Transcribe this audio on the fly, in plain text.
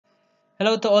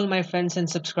Hello to all my friends and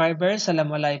subscribers.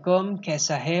 Assalamualaikum,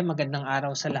 kesahe, magandang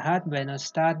araw sa lahat,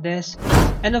 buenos tardes.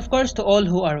 And of course to all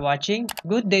who are watching,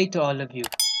 good day to all of you.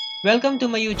 Welcome to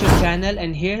my YouTube channel,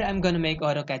 and here I'm gonna make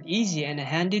AutoCAD easy and a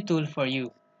handy tool for you.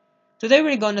 Today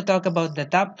we're gonna talk about the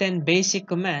top 10 basic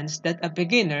commands that a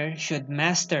beginner should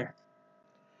master.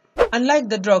 Unlike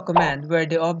the draw command where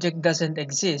the object doesn't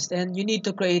exist and you need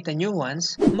to create a new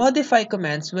ones, modify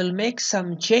commands will make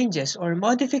some changes or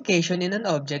modification in an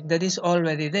object that is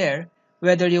already there,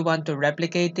 whether you want to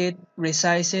replicate it,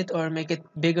 resize it, or make it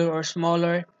bigger or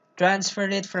smaller, transfer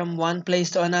it from one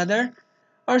place to another,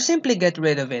 or simply get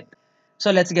rid of it.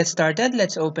 So let's get started.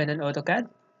 Let's open an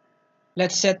AutoCAD.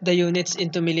 Let's set the units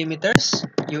into millimeters,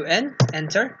 UN,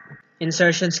 enter.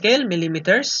 Insertion scale,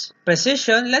 millimeters.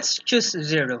 Precision, let's choose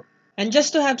 0. And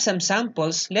just to have some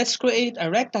samples, let's create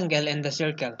a rectangle in the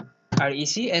circle.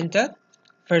 REC, enter.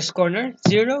 First corner,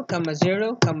 0,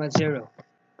 0, 0.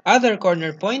 Other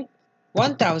corner point,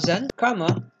 1000,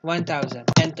 1000,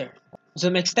 enter.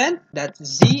 Zoom extent, that's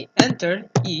Z, enter,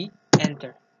 E,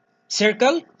 enter.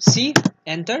 Circle, C,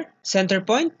 enter. Center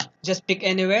point, just pick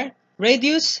anywhere.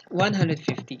 Radius,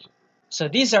 150. So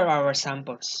these are our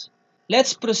samples.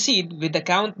 Let's proceed with the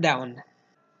countdown.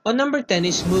 On number 10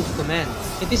 is move command.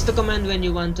 It is the command when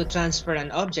you want to transfer an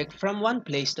object from one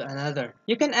place to another.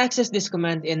 You can access this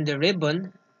command in the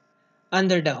ribbon,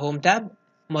 under the home tab,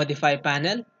 modify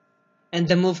panel, and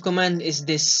the move command is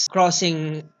this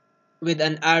crossing with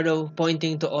an arrow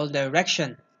pointing to all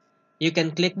direction. You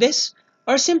can click this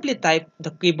or simply type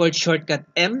the keyboard shortcut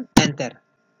M, enter.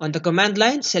 On the command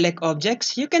line, select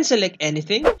objects. You can select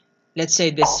anything. Let's say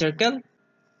this circle.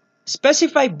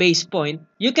 Specify base point.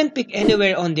 You can pick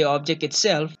anywhere on the object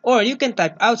itself, or you can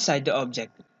type outside the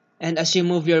object. And as you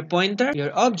move your pointer,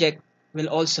 your object will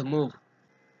also move.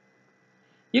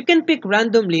 You can pick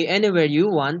randomly anywhere you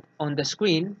want on the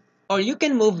screen, or you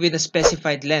can move with a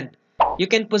specified length. You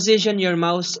can position your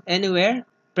mouse anywhere.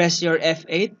 Press your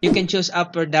F8. You can choose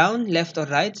up or down, left or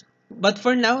right. But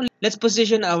for now, let's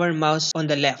position our mouse on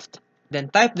the left. Then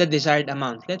type the desired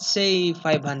amount. Let's say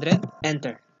 500,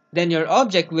 enter. Then your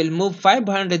object will move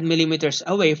 500 millimeters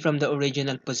away from the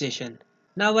original position.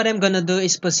 Now what I'm gonna do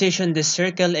is position this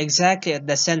circle exactly at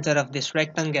the center of this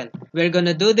rectangle. We're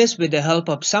gonna do this with the help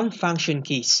of some function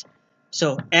keys.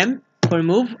 So M for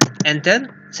move,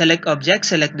 enter. Select object,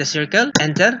 select the circle,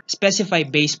 enter. Specify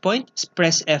base point,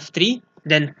 press F3.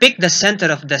 Then pick the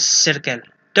center of the circle.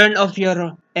 Turn off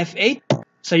your F8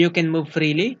 so you can move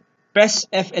freely. Press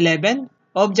F11,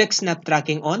 object snap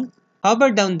tracking on.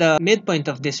 Hover down the midpoint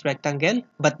of this rectangle,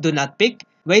 but do not pick.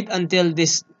 Wait until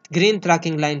this green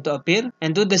tracking line to appear,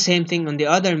 and do the same thing on the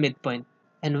other midpoint.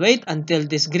 And wait until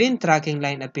this green tracking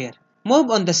line appear. Move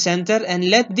on the center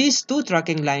and let these two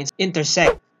tracking lines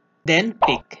intersect. Then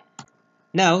pick.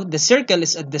 Now, the circle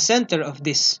is at the center of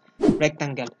this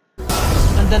rectangle.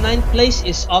 On the 9th place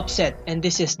is offset, and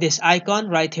this is this icon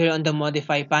right here on the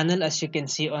modify panel as you can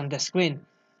see on the screen.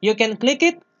 You can click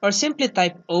it or simply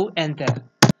type O, enter.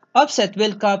 Offset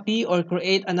will copy or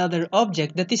create another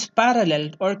object that is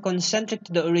parallel or concentric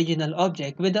to the original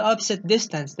object with the offset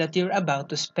distance that you're about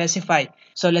to specify.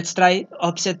 So let's try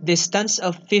offset distance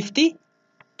of 50.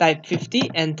 Type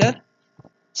 50, enter.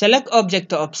 Select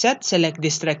object to offset, select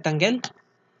this rectangle.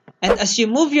 And as you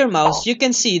move your mouse, you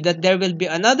can see that there will be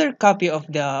another copy of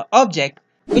the object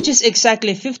which is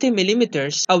exactly 50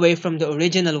 millimeters away from the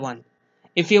original one.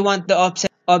 If you want the offset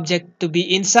object to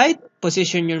be inside,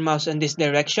 position your mouse in this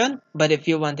direction, but if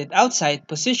you want it outside,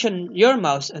 position your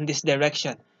mouse in this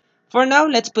direction. For now,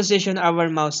 let's position our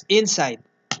mouse inside.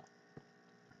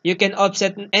 You can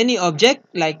offset any object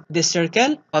like this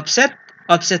circle, offset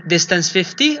distance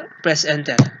 50, press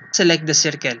enter. Select the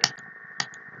circle.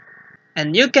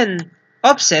 And you can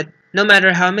offset no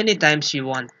matter how many times you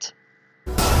want.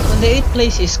 On the 8th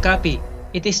place is copy.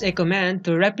 It is a command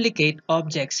to replicate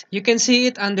objects. You can see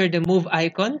it under the move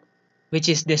icon, which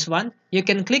is this one. You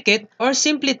can click it or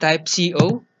simply type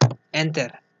CO, enter.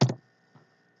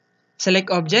 Select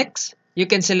objects. You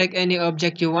can select any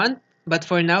object you want, but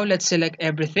for now, let's select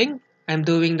everything. I'm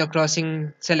doing the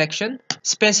crossing selection.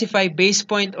 Specify base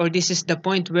point, or this is the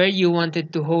point where you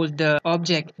wanted to hold the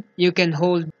object. You can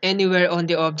hold anywhere on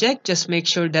the object. Just make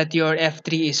sure that your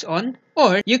F3 is on,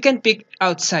 or you can pick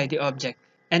outside the object.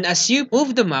 And as you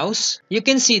move the mouse, you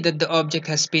can see that the object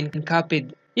has been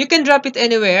copied. You can drop it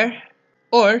anywhere,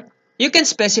 or you can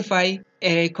specify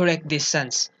a correct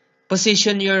distance.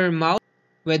 Position your mouse,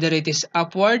 whether it is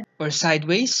upward or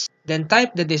sideways, then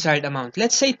type the desired amount.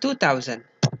 Let's say 2000.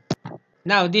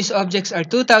 Now, these objects are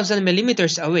 2000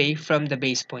 millimeters away from the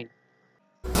base point.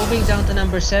 Moving down to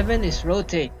number 7 is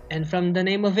rotate, and from the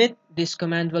name of it, this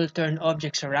command will turn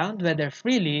objects around, whether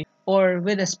freely or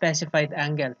with a specified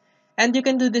angle. And you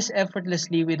can do this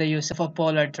effortlessly with the use of a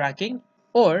polar tracking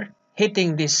or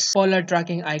hitting this polar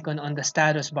tracking icon on the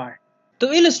status bar.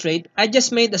 To illustrate, I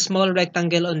just made a small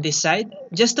rectangle on this side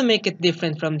just to make it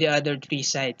different from the other three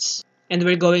sides. And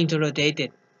we're going to rotate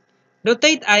it.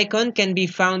 Rotate icon can be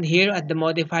found here at the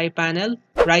Modify panel,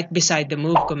 right beside the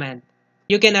Move command.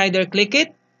 You can either click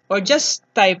it or just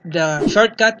type the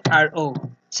shortcut RO.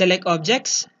 Select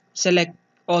Objects, select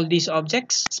all these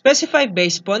objects. Specify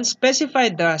base point, specify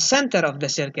the center of the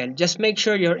circle. Just make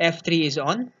sure your F3 is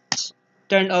on.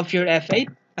 Turn off your F8.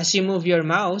 As you move your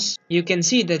mouse, you can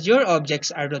see that your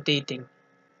objects are rotating.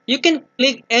 You can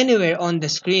click anywhere on the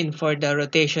screen for the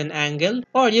rotation angle,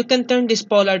 or you can turn this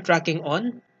polar tracking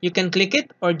on. You can click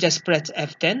it or just press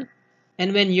F10.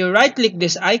 And when you right click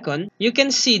this icon, you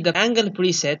can see the angle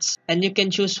presets and you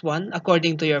can choose one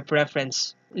according to your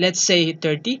preference. Let's say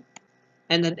 30.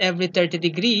 And at every 30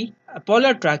 degree, a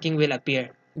polar tracking will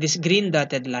appear, this green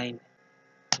dotted line.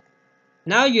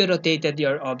 Now you rotated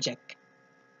your object.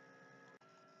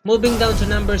 Moving down to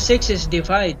number 6 is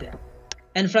divide.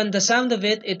 And from the sound of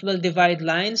it, it will divide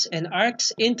lines and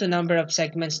arcs into number of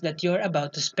segments that you're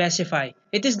about to specify.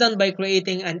 It is done by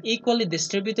creating an equally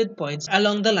distributed points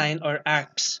along the line or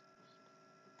arcs.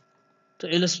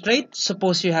 To illustrate,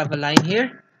 suppose you have a line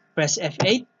here, press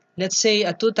F8, let's say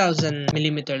a 2000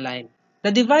 millimeter line.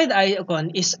 The divide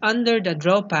icon is under the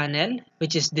draw panel,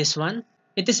 which is this one.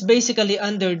 It is basically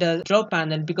under the draw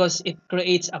panel because it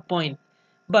creates a point.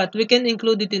 But we can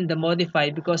include it in the modify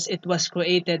because it was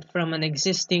created from an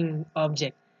existing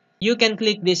object. You can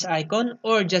click this icon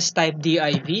or just type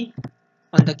div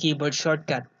on the keyboard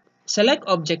shortcut. Select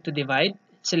object to divide,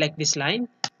 select this line,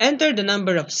 enter the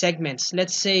number of segments,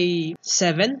 let's say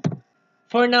 7.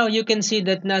 For now, you can see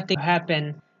that nothing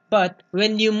happened, but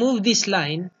when you move this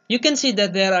line, you can see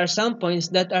that there are some points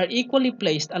that are equally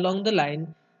placed along the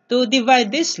line to divide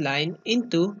this line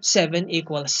into 7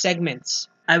 equal segments.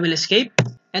 I will escape.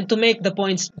 And to make the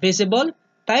points visible,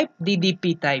 type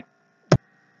DDP type.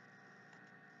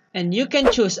 And you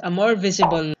can choose a more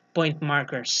visible point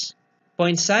markers.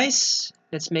 Point size,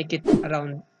 let's make it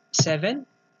around 7.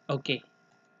 Okay.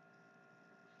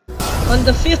 On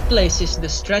the 5th place is the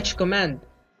stretch command.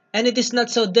 And it is not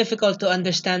so difficult to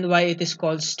understand why it is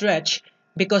called stretch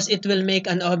because it will make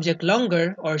an object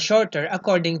longer or shorter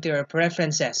according to your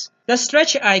preferences. The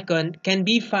stretch icon can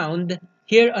be found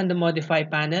here on the Modify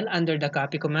panel under the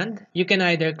Copy command. You can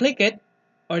either click it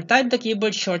or type the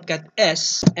keyboard shortcut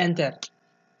S, Enter.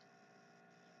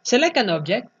 Select an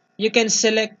object. You can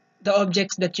select the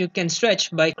objects that you can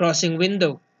stretch by crossing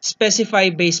window. Specify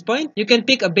base point. You can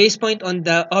pick a base point on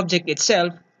the object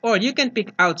itself or you can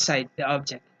pick outside the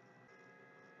object.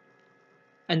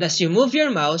 And as you move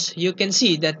your mouse, you can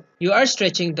see that you are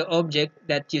stretching the object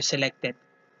that you selected.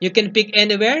 You can pick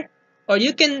anywhere or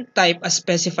you can type a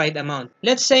specified amount.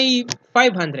 Let's say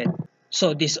 500.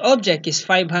 So this object is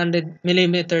 500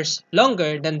 millimeters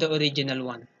longer than the original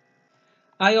one.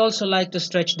 I also like to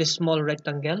stretch this small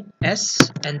rectangle.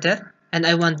 S, Enter. And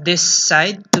I want this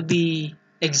side to be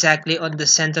exactly on the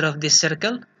center of this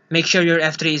circle. Make sure your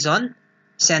F3 is on.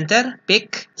 Center,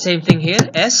 pick. Same thing here,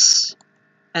 S.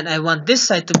 And I want this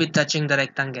side to be touching the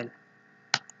rectangle.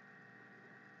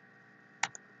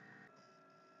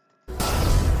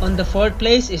 On the 4th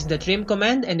place is the Trim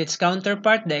command and its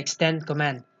counterpart, the Extend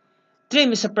command.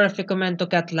 Trim is a perfect command to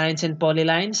cut lines and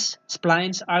polylines,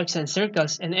 splines, arcs, and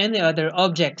circles, and any other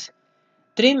objects.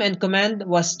 Trim and command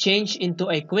was changed into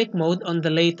a quick mode on the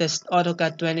latest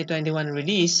AutoCAD 2021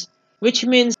 release, which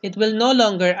means it will no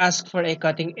longer ask for a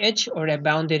cutting edge or a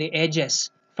boundary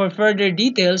edges. For further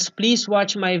details, please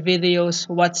watch my videos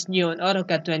What's New on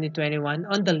AutoCAD 2021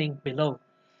 on the link below.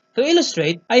 To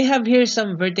illustrate, I have here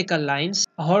some vertical lines,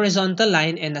 a horizontal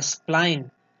line, and a spline.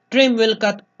 Trim will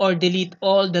cut or delete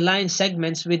all the line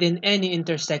segments within any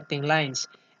intersecting lines.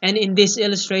 And in this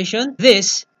illustration,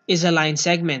 this is a line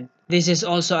segment. This is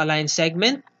also a line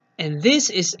segment, and this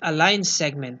is a line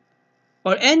segment,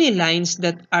 or any lines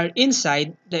that are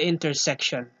inside the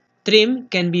intersection. Trim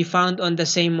can be found on the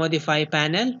same Modify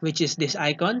panel, which is this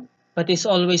icon, but it's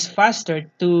always faster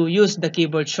to use the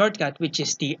keyboard shortcut, which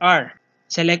is TR.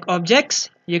 Select objects.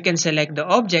 You can select the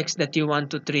objects that you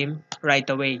want to trim right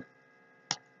away.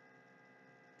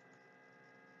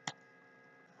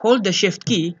 Hold the Shift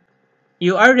key.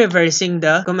 You are reversing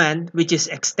the command, which is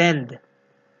Extend.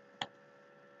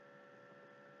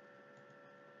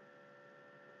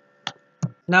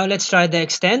 Now let's try the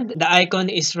Extend. The icon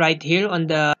is right here on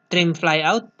the Trim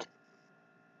flyout.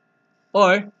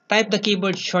 Or type the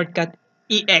keyboard shortcut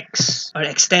EX or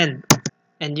Extend.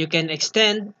 and you can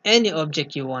extend any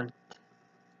object you want.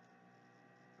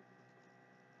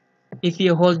 If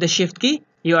you hold the Shift key,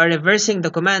 you are reversing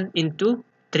the command into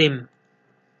trim.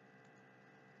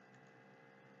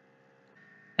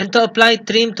 And to apply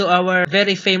trim to our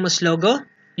very famous logo,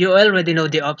 you already know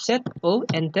the offset.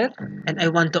 Enter. And I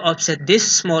want to offset this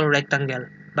small rectangle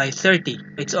by 30.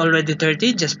 It's already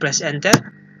 30, just press enter,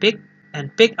 pick, and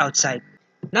pick outside.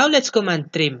 Now let's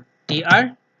command trim.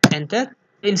 TR, enter.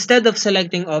 Instead of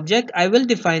selecting object, I will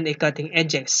define a cutting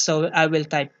edges. So I will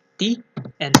type T,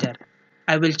 enter.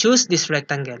 I will choose this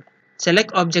rectangle.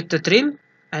 Select object to trim.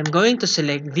 I'm going to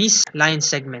select these line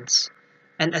segments.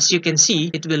 And as you can see,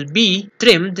 it will be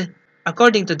trimmed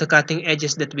according to the cutting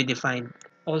edges that we defined.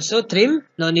 Also trim,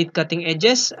 no need cutting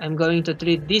edges. I'm going to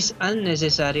treat these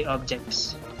unnecessary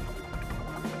objects.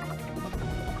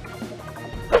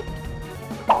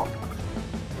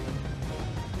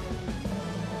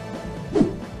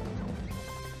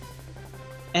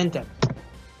 Enter.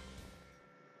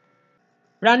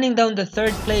 Running down the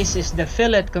third place is the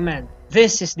Fillet command.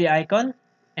 This is the icon,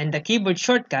 and the keyboard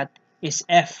shortcut is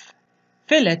F.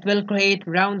 Fillet will create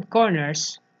round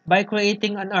corners by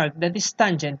creating an arc that is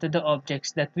tangent to the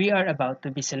objects that we are about to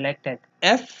be selected.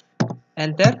 F,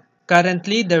 enter.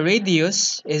 Currently, the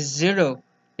radius is 0.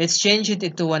 Let's change it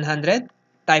into 100.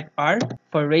 Type R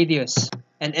for radius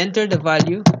and enter the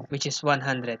value, which is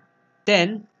 100.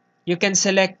 Then, you can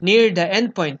select near the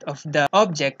endpoint of the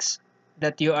objects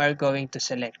that you are going to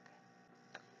select.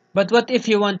 But what if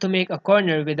you want to make a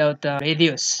corner without the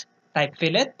radius? Type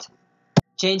fillet.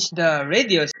 Change the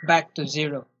radius back to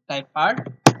 0. Type R,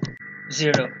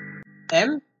 0.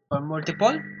 M for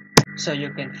multiple, so you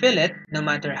can fill it no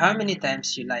matter how many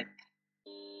times you like.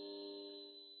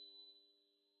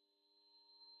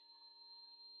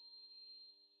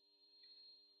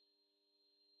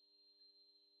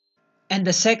 And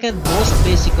the second most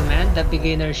basic command that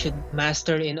beginners should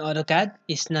master in AutoCAD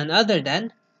is none other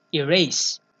than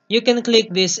erase. You can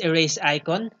click this erase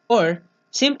icon or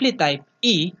simply type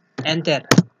E, enter.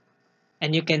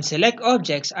 And you can select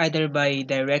objects either by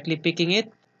directly picking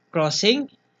it, crossing,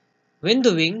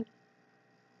 windowing,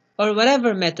 or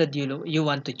whatever method you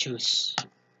want to choose.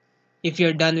 If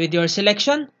you're done with your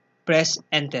selection, press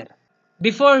enter.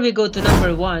 Before we go to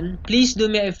number 1, please do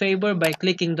me a favor by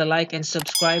clicking the like and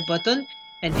subscribe button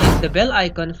and hit the bell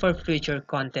icon for future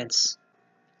contents.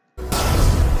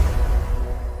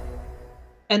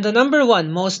 And the number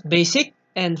 1 most basic,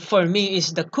 and for me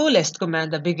is the coolest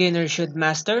command a beginner should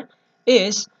master,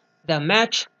 is the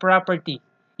match property.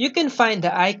 You can find the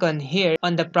icon here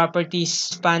on the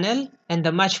properties panel, and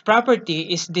the match property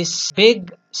is this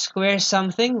big square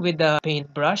something with a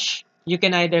paintbrush. You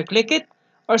can either click it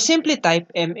or simply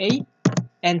type MA,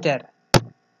 enter.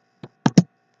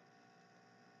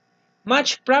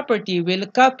 Match property will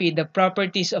copy the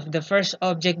properties of the first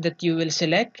object that you will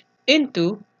select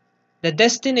into the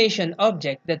destination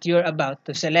object that you're about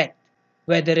to select,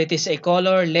 whether it is a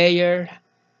color, layer,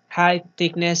 height,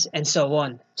 thickness, and so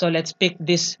on. So let's pick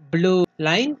this blue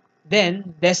line.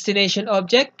 Then destination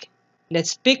object,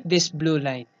 let's pick this blue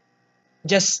line.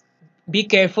 Just be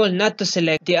careful not to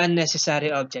select the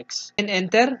unnecessary objects. And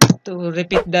enter to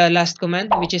repeat the last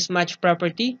command, which is match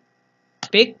property.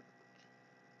 Pick.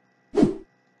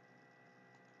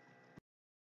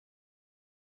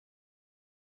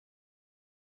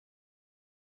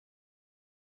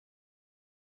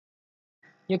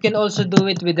 You can also do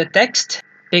it with the text.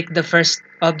 Pick the first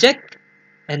object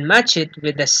and match it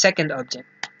with the second object.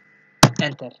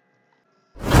 Enter.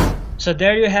 So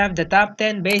there you have the top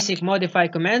 10 basic modify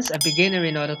commands a beginner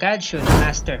in AutoCAD should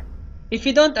master. If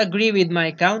you don't agree with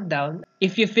my countdown,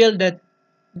 if you feel that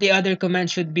the other command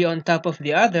should be on top of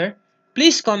the other,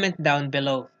 please comment down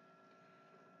below.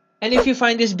 And if you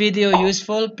find this video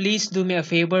useful, please do me a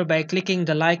favor by clicking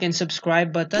the like and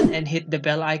subscribe button and hit the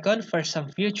bell icon for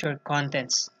some future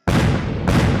contents.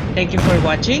 Thank you for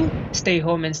watching. Stay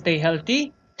home and stay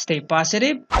healthy, stay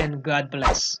positive, and God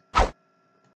bless.